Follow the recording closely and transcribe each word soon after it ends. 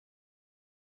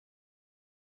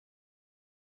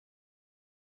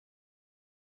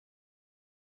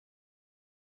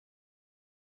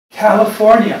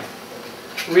California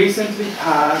recently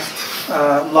passed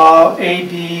Law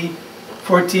AB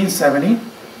 1470,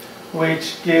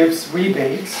 which gives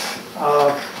rebates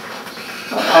of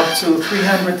up to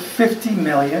 $350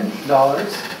 million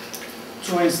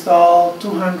to install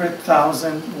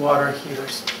 200,000 water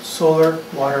heaters, solar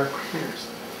water heaters.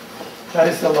 That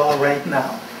is the law right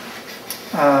now.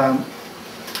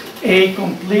 A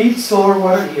complete solar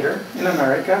water heater in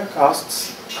America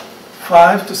costs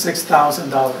 $5,000 to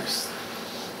 $6,000.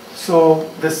 So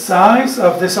the size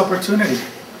of this opportunity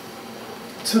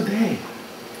today,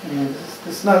 I mean,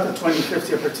 this is not a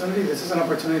 2050 opportunity, this is an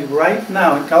opportunity right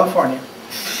now in California.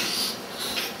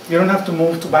 You don't have to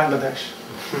move to Bangladesh,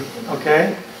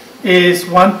 okay? Is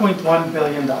 $1.1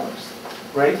 billion,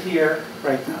 right here,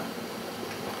 right now,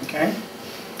 okay?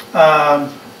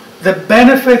 The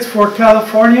benefits for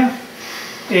California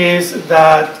is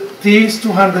that these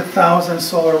 200,000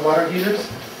 solar water heaters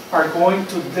are going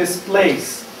to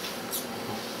displace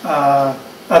a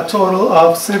total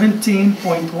of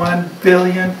 17.1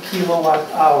 billion kilowatt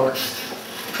hours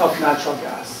of natural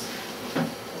gas.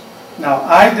 Now,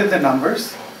 I did the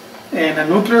numbers, and a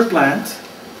nuclear plant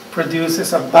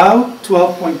produces about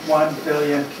 12.1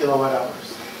 billion kilowatt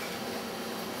hours.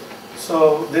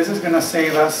 So this is going to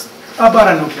save us about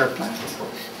a nuclear plant.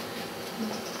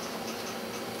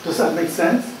 Does that make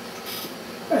sense?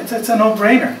 It's a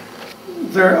no-brainer.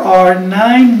 There are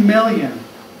 9 million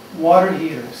water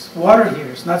heaters,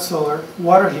 not solar,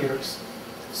 water heaters,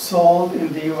 sold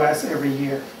in the US every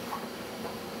year.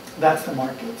 That's the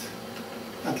market,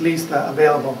 at least the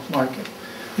available market.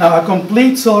 Now, a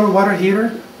complete solar water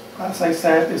heater, as I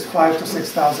said, is $5,000 to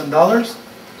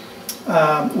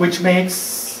 $6,000, which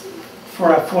makes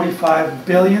for a $45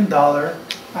 billion a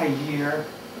year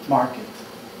market.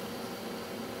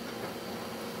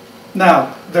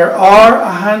 Now, there are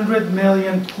 100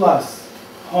 million plus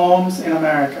homes in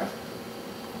America,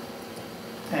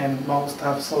 and most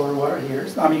have solar water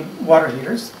heaters, water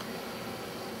heaters.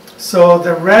 So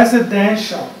the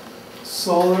residential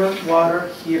solar water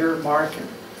heater market,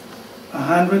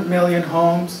 100 million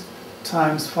homes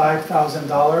times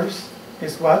 $5,000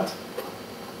 is what?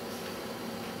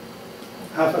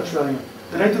 $500 billion.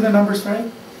 Did I do the numbers right?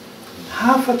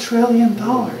 $500 billion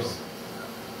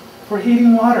for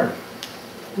heating water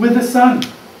with the sun.